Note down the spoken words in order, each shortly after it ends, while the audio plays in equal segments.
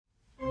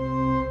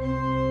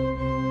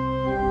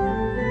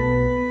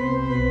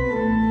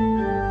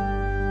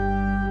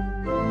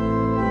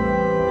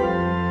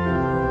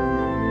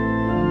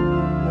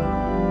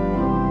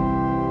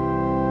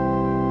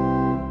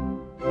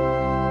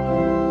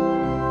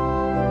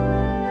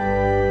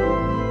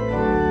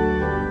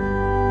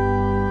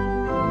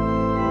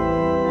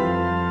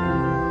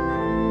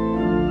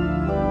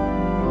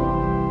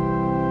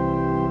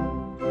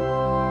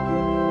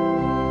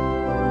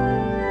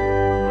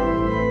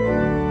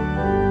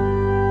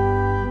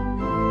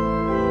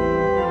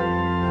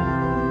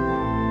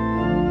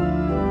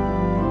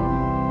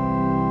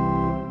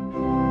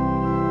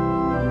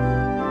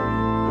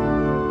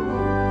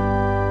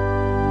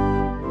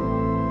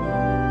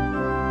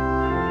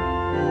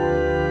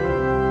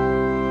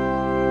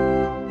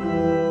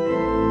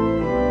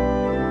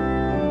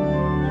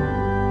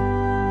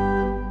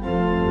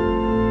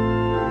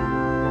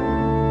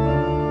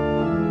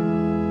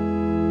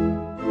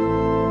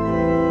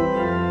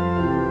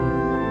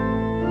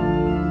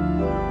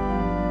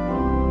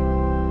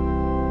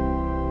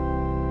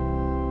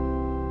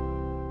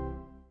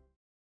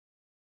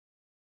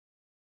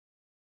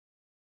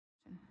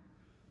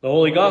The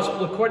Holy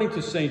Gospel according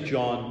to St.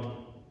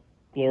 John.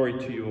 Glory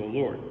to you, O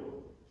Lord.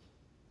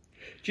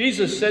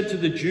 Jesus said to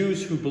the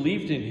Jews who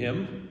believed in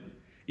him,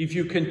 "If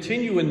you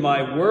continue in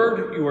my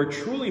word, you are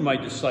truly my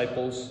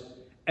disciples,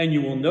 and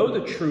you will know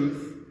the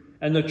truth,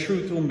 and the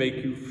truth will make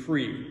you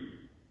free."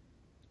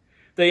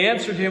 They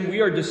answered him,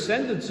 "We are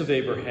descendants of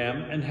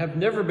Abraham and have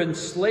never been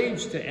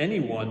slaves to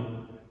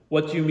anyone.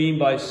 What do you mean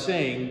by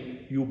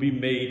saying you will be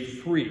made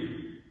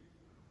free?"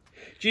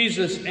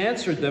 Jesus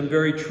answered them,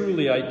 "Very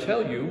truly, I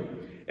tell you,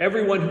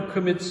 everyone who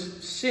commits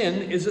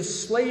sin is a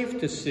slave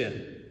to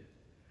sin.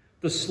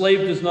 The slave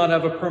does not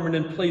have a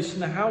permanent place in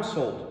the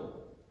household.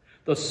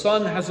 The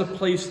Son has a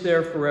place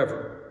there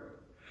forever.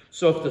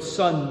 So if the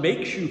Son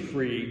makes you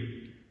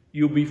free,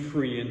 you'll be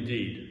free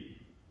indeed."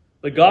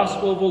 The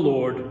Gospel of the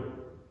Lord.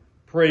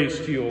 Praise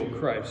to you, O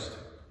Christ.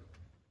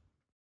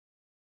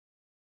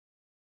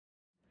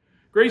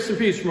 Grace and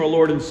peace from our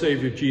Lord and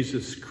Savior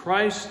Jesus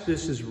Christ.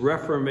 This is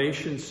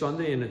Reformation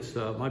Sunday, and it's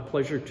my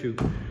pleasure to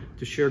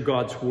share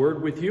God's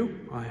Word with you.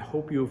 I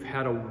hope you've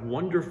had a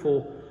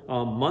wonderful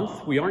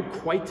month. We aren't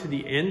quite to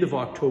the end of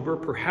October.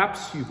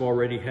 Perhaps you've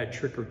already had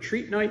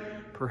trick-or-treat night.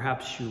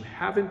 Perhaps you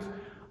haven't.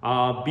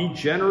 Be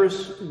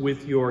generous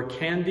with your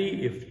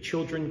candy if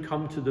children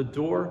come to the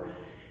door.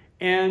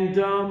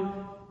 And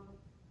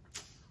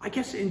I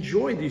guess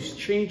enjoy this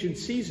change in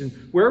season.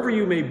 Wherever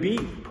you may be,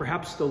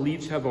 perhaps the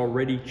leaves have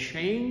already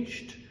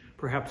changed.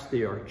 Perhaps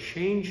they are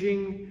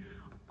changing.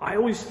 I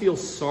always feel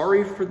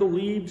sorry for the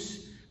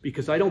leaves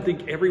because I don't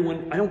think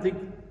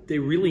they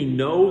really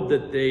know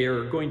that they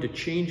are going to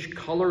change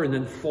color and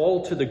then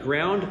fall to the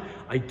ground.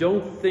 I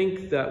don't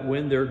think that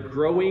when they're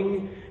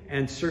growing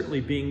and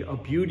certainly being a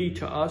beauty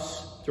to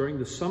us during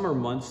the summer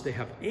months, they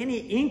have any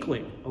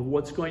inkling of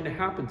what's going to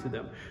happen to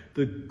them.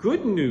 The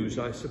good news,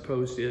 I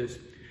suppose,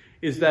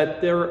 is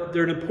that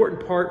they're an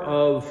important part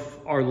of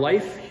our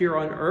life here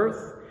on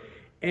earth,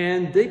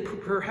 and they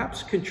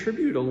perhaps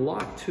contribute a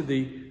lot to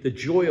the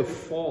joy of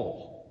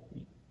fall.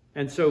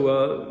 And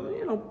so,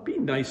 be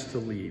nice to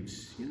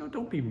leaves.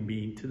 Don't be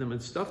mean to them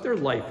and stuff. Their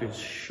life is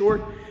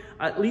short.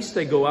 At least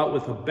they go out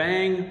with a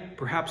bang.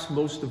 Perhaps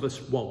most of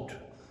us won't.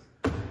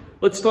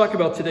 Let's talk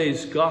about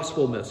today's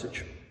gospel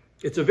message.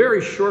 It's a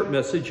very short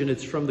message, and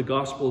it's from the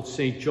Gospel of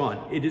St. John.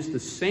 It is the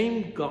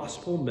same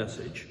gospel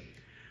message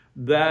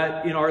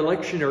that in our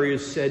lectionary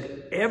is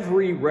said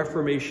every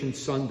Reformation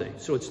Sunday.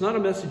 So it's not a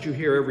message you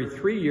hear every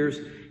 3 years.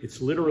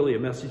 It's literally a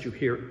message you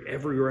hear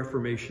every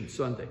Reformation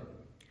Sunday.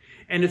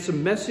 And it's a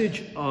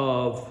message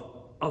of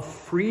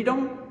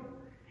freedom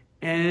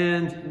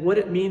and what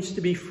it means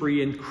to be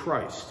free in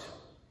Christ.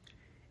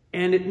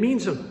 And it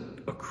means a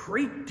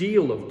great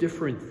deal of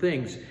different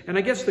things. And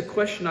I guess the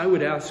question I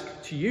would ask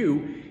to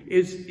you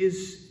is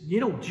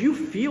do you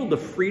feel the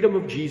freedom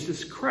of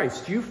Jesus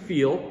Christ? Do you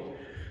feel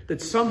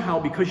that somehow,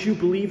 because you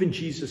believe in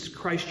Jesus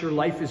Christ, your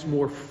life is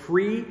more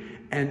free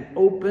and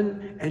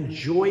open and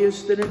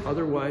joyous than it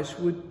otherwise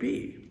would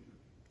be?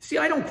 See,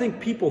 I don't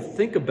think people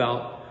think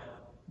about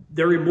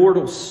their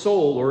immortal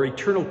soul or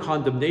eternal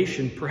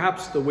condemnation,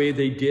 perhaps the way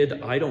they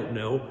did, I don't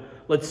know,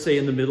 let's say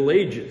in the Middle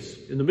Ages.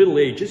 In the Middle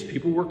Ages,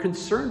 people were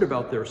concerned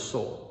about their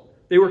soul.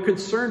 They were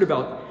concerned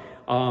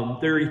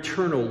about their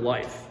eternal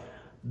life.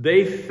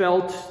 They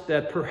felt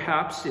that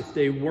perhaps if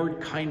they weren't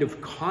kind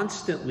of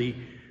constantly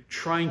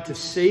trying to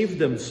save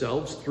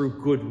themselves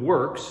through good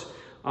works,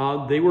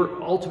 they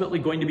were ultimately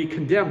going to be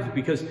condemned,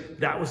 because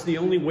that was the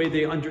only way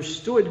they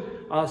understood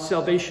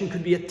salvation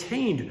could be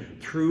attained,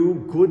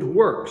 through good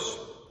works.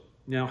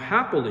 Now,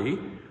 happily,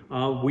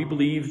 we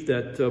believe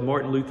that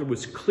Martin Luther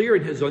was clear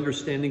in his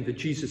understanding that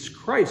Jesus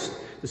Christ,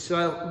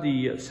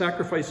 the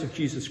sacrifice of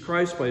Jesus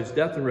Christ by his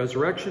death and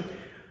resurrection,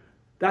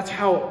 that's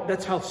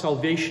how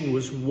salvation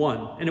was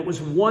won. And it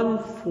was won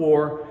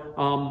for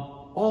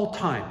all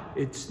time.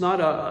 It's not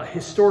a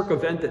historic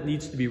event that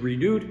needs to be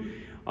renewed.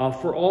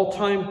 For all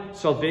time,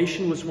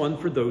 salvation was won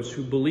for those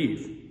who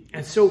believe.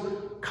 And so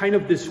kind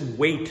of this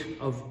weight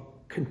of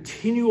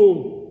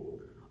continual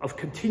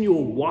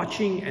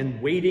watching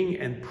and waiting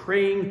and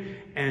praying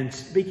and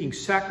making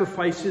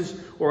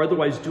sacrifices or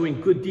otherwise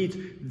doing good deeds,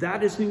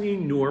 that is an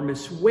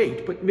enormous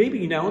weight. But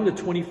maybe now in the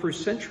 21st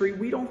century,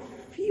 we don't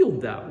feel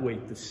that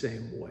weight the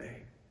same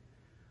way.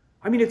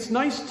 I mean, it's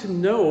nice to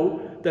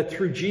know that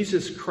through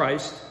Jesus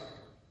Christ,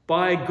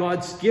 by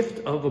God's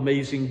gift of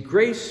amazing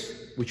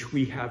grace, which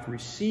we have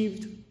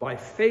received by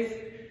faith,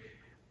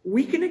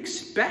 we can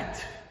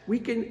expect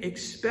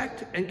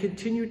and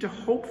continue to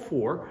hope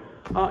for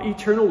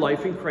eternal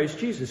life in Christ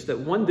Jesus, that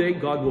one day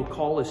God will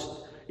call us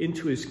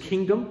into his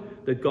kingdom,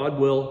 that God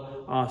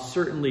will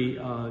certainly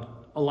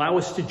allow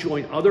us to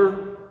join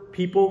other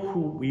people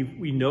who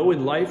we know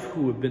in life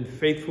who have been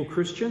faithful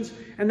Christians,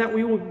 and that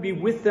we will be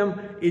with them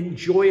in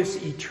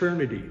joyous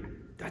eternity.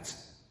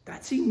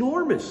 That's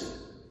enormous.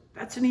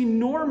 That's an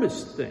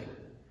enormous thing.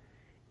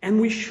 And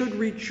we should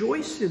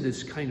rejoice in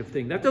this kind of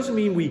thing. That doesn't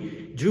mean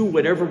we do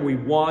whatever we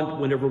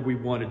want, whenever we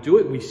want to do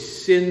it. We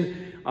sin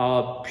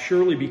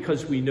purely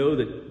because we know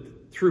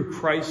that through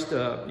Christ,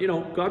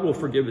 God will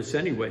forgive us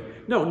anyway.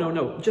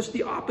 No. Just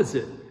the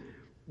opposite.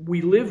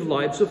 We live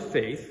lives of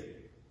faith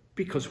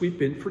because we've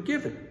been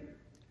forgiven.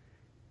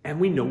 And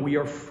we know we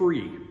are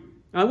free.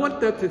 I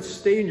want that to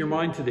stay in your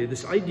mind today,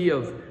 this idea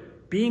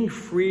of being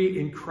free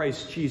in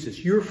Christ Jesus.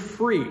 You're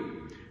free.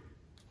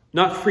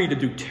 Not free to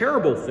do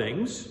terrible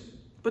things,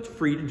 but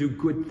free to do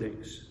good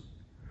things.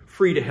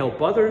 Free to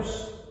help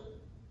others.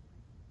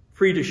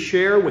 Free to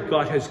share what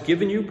God has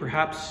given you.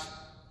 Perhaps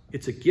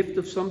it's a gift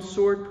of some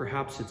sort.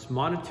 Perhaps it's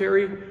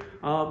monetary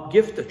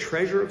gift, a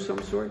treasure of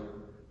some sort.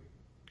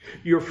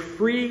 You're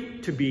free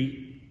to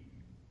be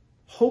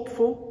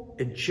hopeful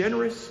and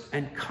generous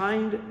and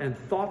kind and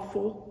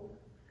thoughtful.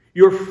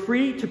 You're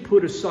free to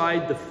put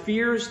aside the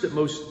fears that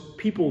most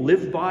people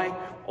live by.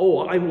 Oh,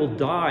 I will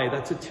die.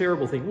 That's a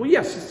terrible thing. Well,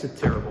 yes, it's a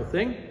terrible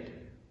thing.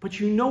 But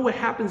you know what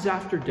happens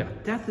after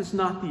death. Death is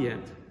not the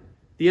end.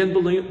 The end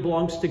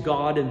belongs to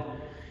God, and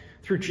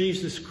through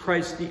Jesus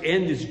Christ, the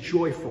end is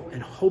joyful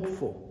and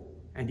hopeful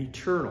and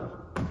eternal.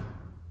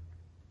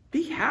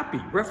 Be happy.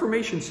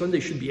 Reformation Sunday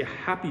should be a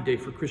happy day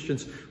for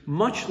Christians,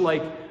 much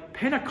like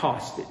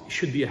Pentecost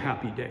should be a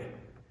happy day.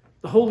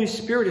 The Holy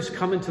Spirit has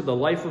come into the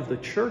life of the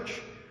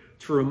church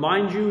to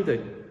remind you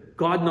that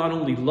God not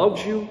only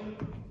loves you,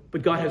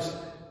 but God has,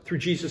 through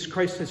Jesus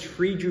Christ, has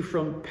freed you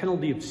from the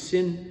penalty of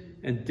sin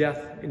and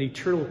death and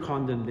eternal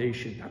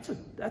condemnation.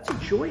 That's a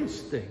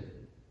joyous thing.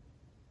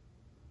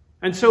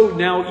 And so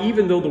now,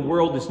 even though the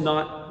world is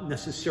not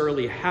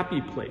necessarily a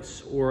happy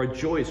place or a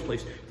joyous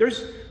place,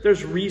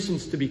 there's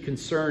reasons to be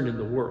concerned in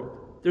the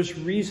world. There's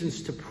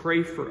reasons to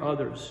pray for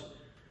others.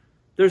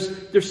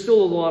 There's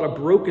still a lot of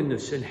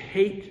brokenness and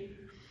hate.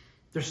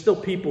 There's still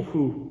people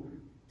who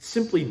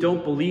simply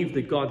don't believe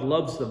that God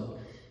loves them.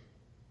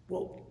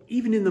 Well,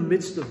 even in the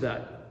midst of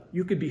that,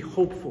 you could be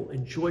hopeful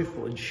and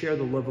joyful and share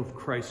the love of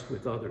Christ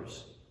with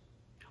others.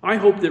 I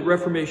hope that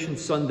Reformation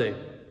Sunday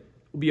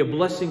will be a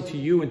blessing to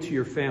you and to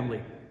your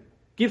family.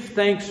 Give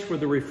thanks for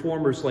the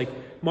reformers like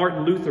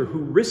Martin Luther, who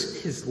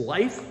risked his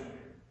life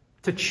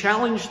to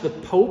challenge the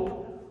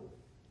Pope,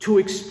 to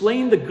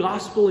explain the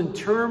gospel in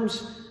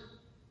terms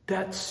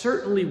that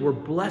certainly were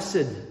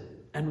blessed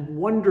and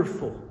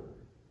wonderful,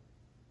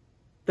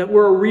 that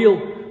were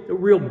a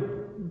real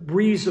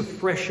breeze of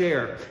fresh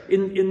air.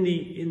 In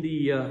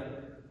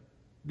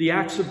the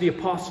Acts of the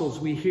Apostles,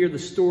 we hear the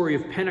story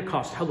of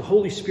Pentecost, how the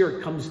Holy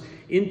Spirit comes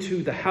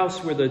into the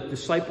house where the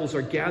disciples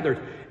are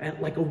gathered, and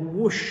like a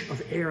whoosh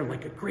of air,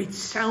 like a great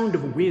sound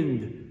of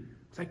wind.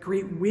 That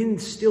great wind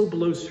still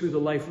blows through the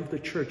life of the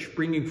church,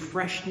 bringing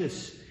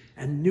freshness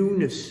and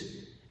newness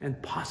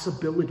and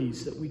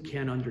possibilities that we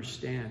can't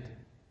understand.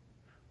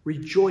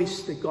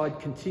 Rejoice that God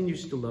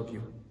continues to love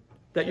you,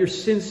 that your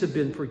sins have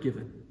been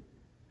forgiven,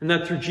 and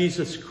that through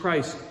Jesus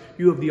Christ,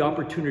 you have the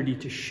opportunity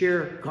to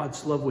share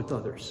God's love with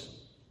others.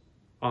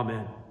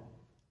 Amen.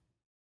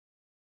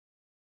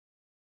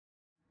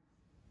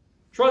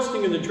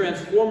 Trusting in the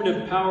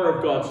transformative power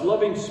of God's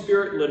loving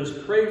Spirit, let us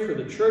pray for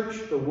the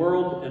church, the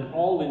world, and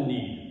all in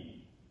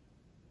need.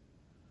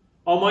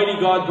 Almighty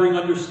God, bring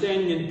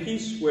understanding and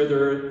peace where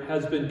there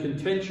has been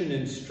contention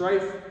and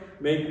strife.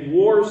 Make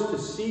wars to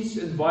cease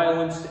and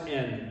violence to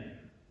end.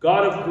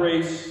 God of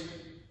grace,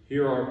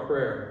 hear our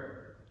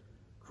prayer.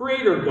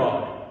 Creator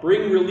God,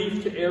 bring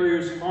relief to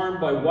areas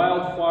harmed by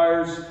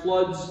wildfires,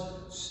 floods,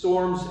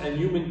 storms, and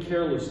human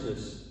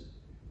carelessness.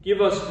 Give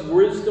us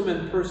wisdom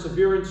and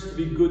perseverance to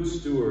be good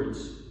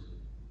stewards.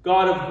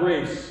 God of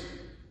grace,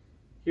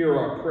 hear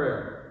our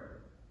prayer.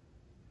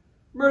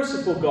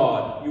 Merciful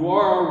God, you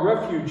are our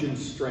refuge and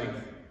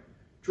strength.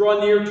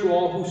 Draw near to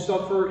all who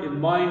suffer in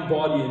mind,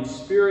 body, and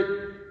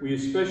spirit. We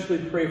especially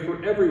pray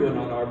for everyone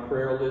on our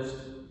prayer list.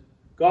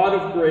 God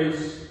of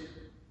grace,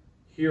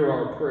 hear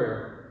our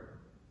prayer.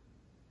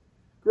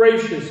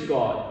 Gracious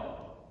God,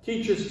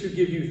 teach us to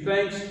give you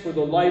thanks for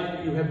the life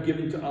that you have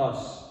given to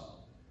us.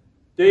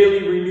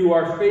 Daily renew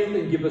our faith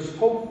and give us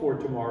hope for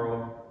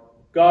tomorrow.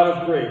 God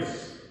of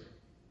grace,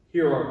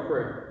 hear our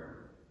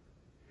prayer.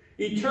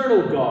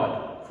 Eternal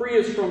God, free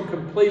us from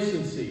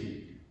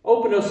complacency,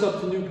 open us up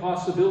to new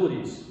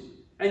possibilities,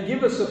 and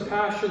give us a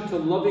passion to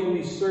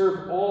lovingly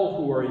serve all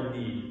who are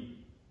in need.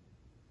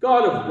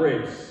 God of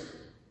grace,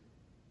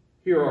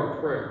 hear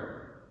our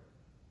prayer.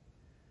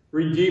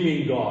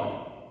 Redeeming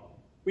God,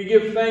 we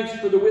give thanks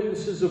for the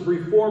witnesses of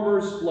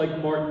reformers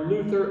like Martin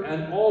Luther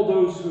and all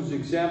those whose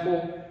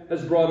example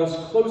has brought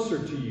us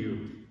closer to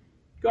you.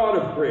 God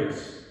of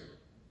grace,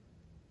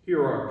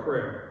 hear our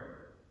prayer.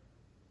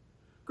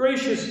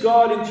 Gracious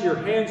God, into your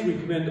hands we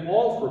commend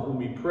all for whom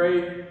we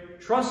pray,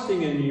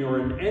 trusting in your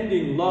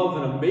unending love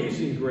and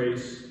amazing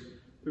grace,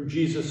 through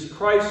Jesus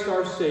Christ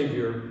our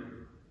Savior.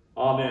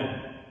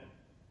 Amen.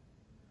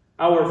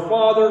 Our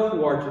Father,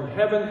 who art in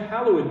heaven,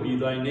 hallowed be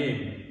thy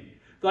name.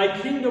 Thy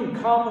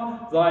kingdom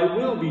come, thy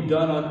will be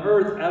done on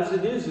earth as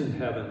it is in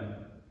heaven.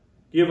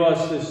 Give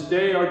us this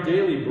day our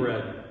daily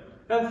bread,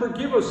 and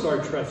forgive us our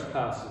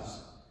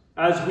trespasses,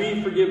 as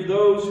we forgive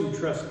those who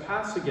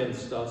trespass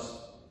against us.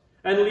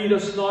 And lead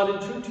us not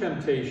into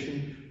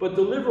temptation, but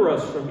deliver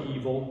us from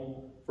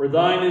evil. For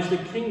thine is the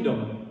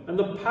kingdom, and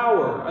the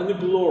power, and the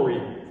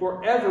glory,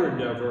 forever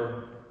and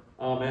ever.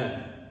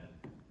 Amen.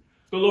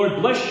 The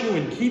Lord bless you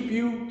and keep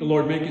you. The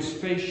Lord make his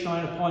face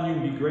shine upon you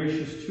and be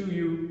gracious to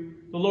you.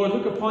 The Lord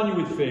look upon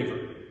you with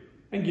favor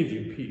and give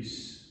you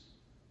peace.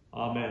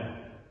 Amen.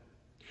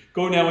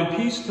 Go now in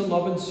peace to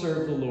love and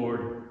serve the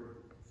Lord.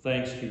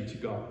 Thanks be to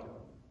God.